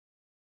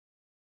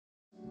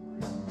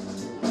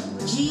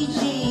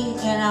Gigi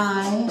and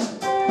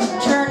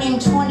I, turning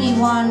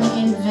 21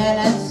 in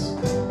Venice,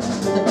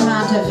 the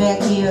Ponte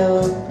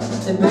Vecchio,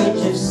 the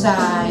Bridge of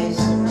Sighs,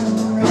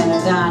 and a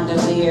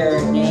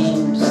gondolier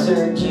named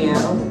Sergio.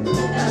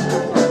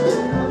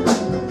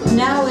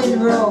 Now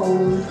in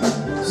Rome,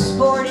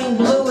 sporting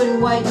blue and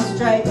white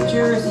striped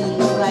jerseys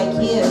like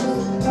his,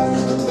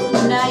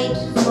 night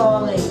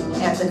falling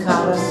at the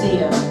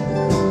Colosseum.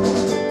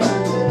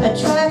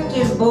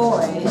 Attractive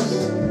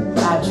boys,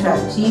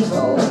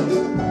 attractivo,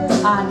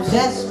 on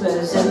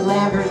Vespas and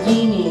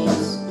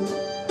Lamborghinis,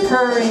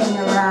 purring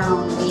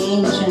around the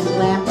ancient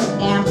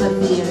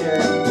amphitheater.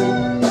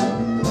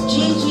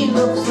 Gigi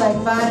looks like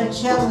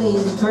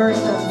Botticelli's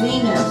Birth of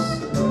Venus,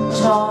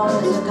 tall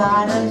as a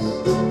goddess,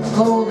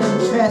 golden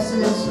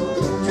tresses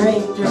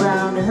draped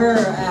around her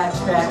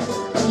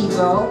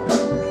attractivo.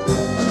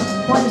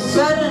 When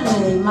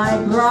suddenly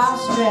my bra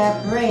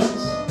strap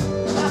breaks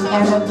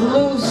and the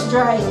blue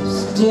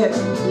stripes dip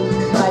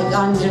like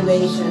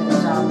undulations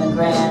on the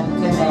Grand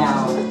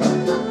Canal.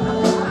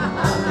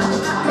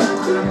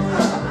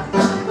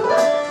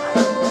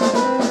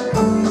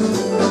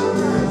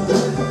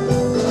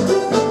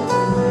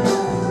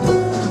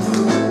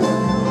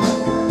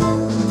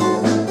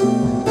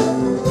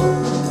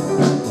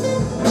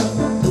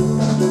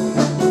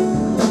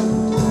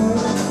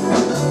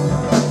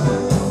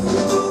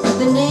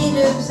 The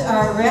natives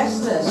are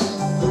restless.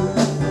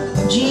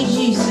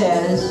 Gigi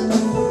says,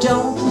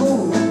 "Don't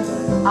move.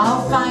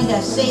 I'll find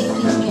a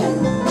safety pin."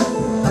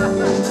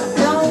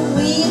 "Don't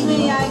leave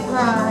me," I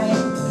cry,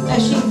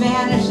 as she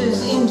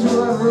vanishes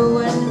into a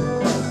ruin.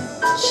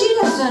 She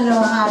doesn't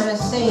know how to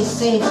say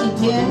safety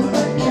pin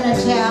in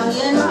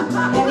Italian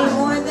any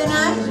more than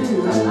I do.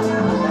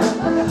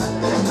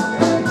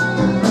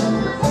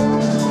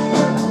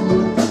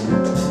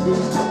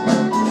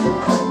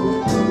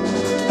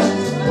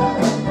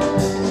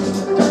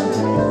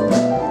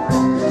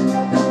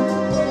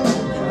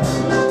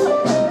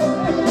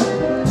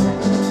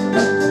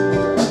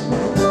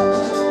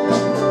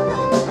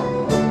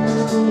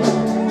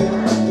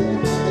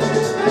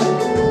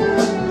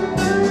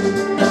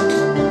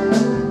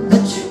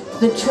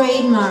 The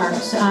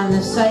trademarks on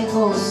the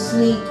cycle's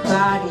sleek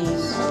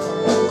bodies,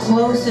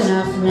 close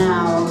enough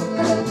now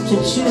to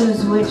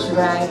choose which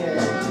rider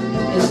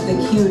is the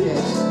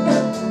cutest.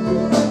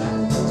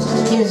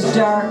 His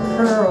dark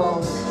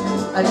curls,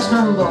 a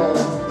tumble,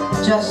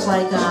 just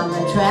like on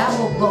the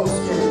travel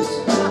posters.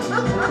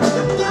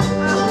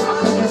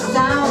 The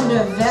sound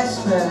of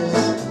Vespas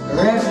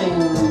revving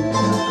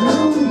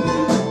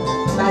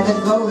by the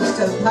ghost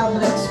of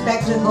public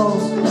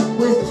spectacles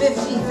with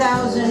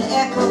 50,000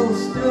 echoes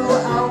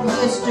throughout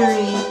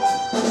history.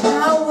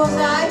 How was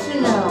I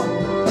to know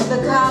the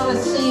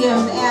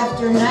Colosseum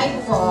after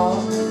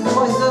nightfall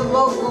was the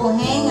local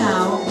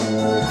hangout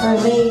for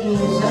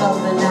ladies of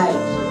the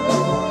night?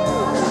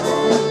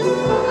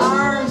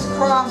 Arms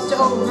crossed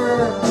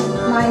over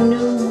my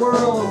new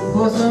world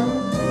bosom,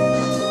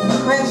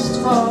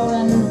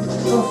 crestfallen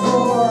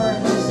before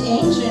this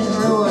ancient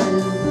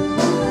ruin.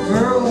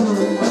 Vroom,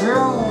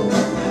 vroom,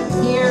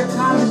 here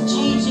comes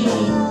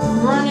Gigi,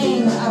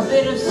 running, a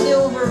bit of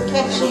silver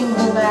catching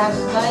the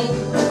last light.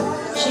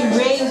 She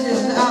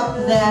raises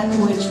up that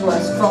which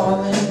was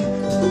falling,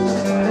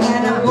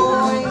 and a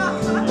boy,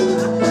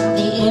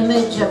 the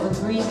image of a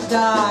Greek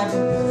god,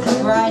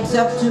 rides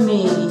up to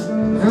me,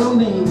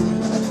 vrooming,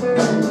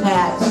 and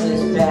pats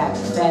his back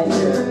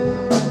fender.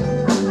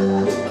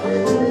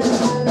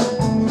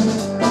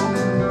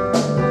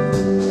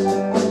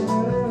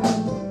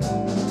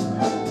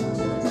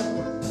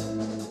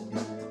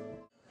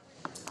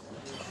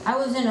 I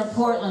was in a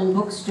Portland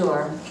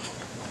bookstore,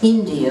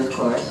 indie of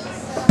course,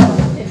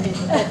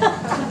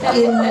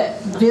 in the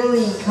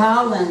Billy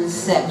Collins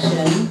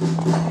section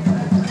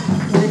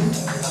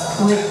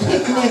with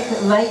Picnic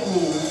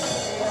Lightning,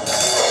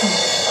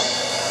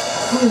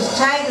 whose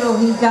title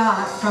he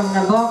got from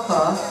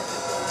Nabokov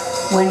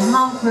when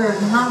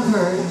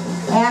Humphrey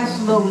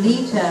asked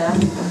Lolita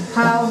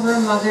how her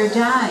mother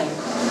died.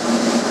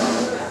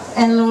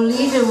 And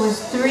Lolita was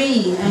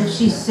 3 and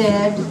she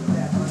said,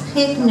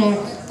 "Picnic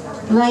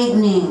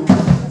Lightning."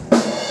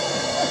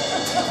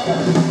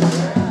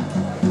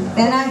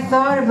 And I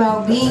thought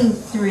about being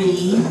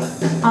 3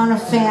 on a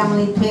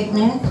family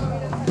picnic,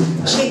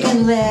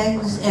 chicken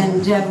legs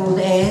and deviled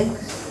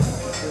eggs,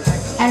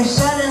 and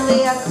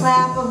suddenly a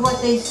clap of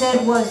what they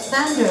said was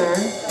thunder,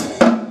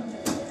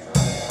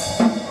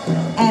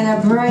 and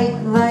a bright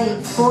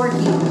light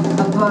forking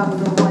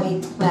above the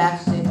white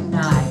plastic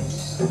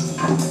knives.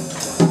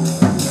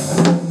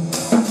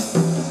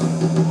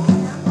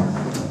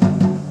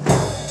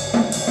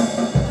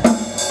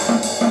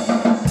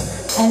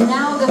 And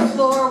now the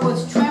floor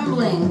was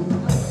trembling,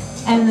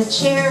 and the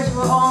chairs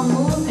were all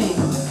moving,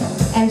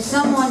 and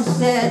someone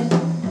said,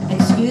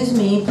 "Excuse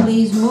me,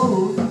 please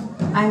move.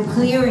 I'm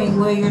clearing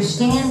where you're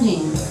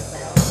standing."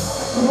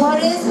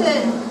 "What is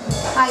it?"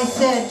 I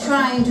said,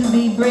 trying to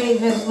be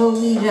brave as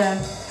Lolita.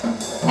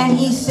 And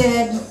he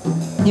said,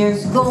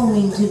 "There's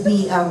going to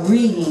be a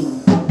reading."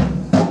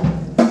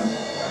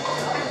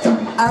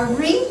 A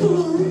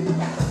reading?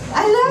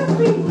 I love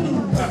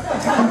reading.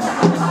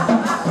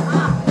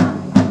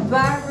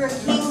 Barbara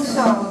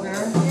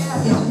Kingsolver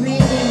is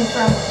reading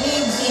from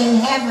Pigs in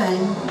Heaven,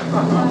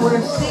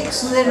 where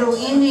 6 little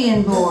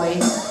Indian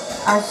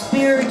boys are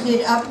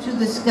spirited up to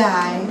the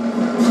sky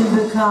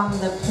to become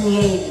the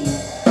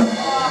Pleiades.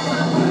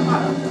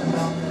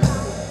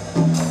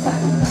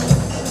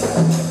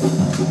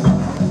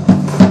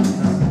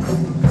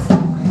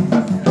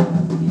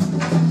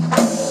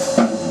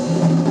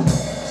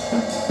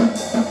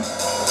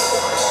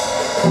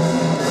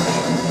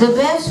 The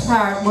best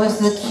part was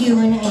the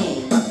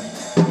Q&A.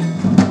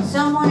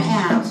 Someone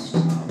asked,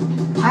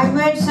 I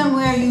read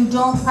somewhere you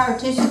don't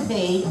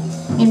participate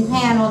in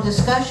panel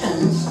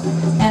discussions,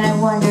 and I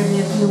wondered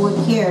if you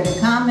would care to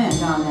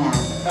comment on that.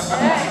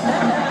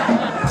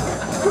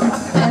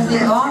 And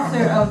the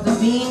author of The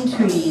Bean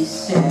Trees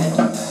said,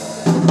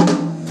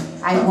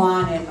 I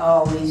want it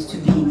always to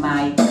be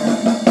my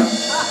turn.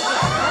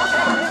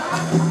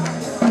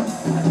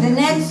 The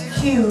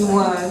next cue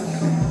was,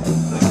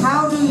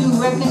 how do you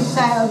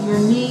reconcile your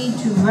need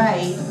to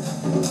write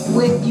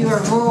with your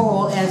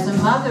role as a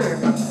mother?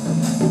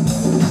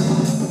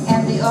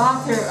 And the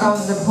author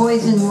of the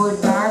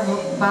Poisonwood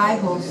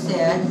Bible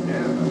said,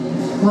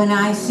 when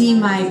I see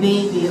my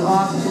baby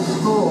off to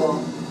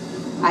school,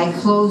 I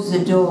close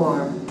the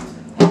door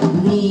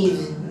and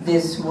leave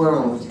this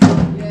world.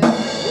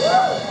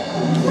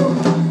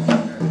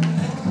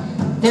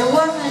 There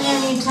wasn't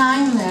any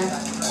time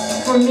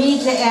left for me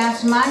to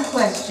ask my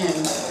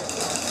question.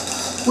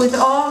 With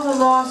all the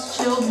lost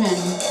children,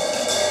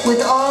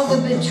 with all the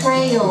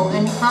betrayal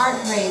and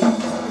heartbreak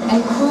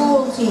and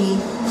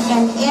cruelty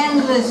and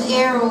endless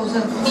arrows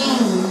of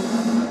pain,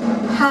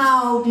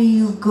 how do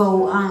you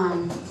go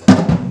on?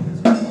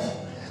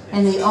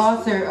 And the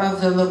author of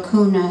the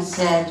Lacuna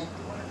said,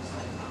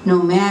 no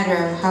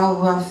matter how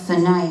rough the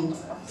night,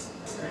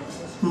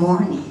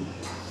 morning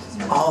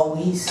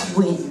always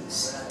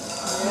wins.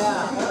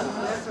 Yeah.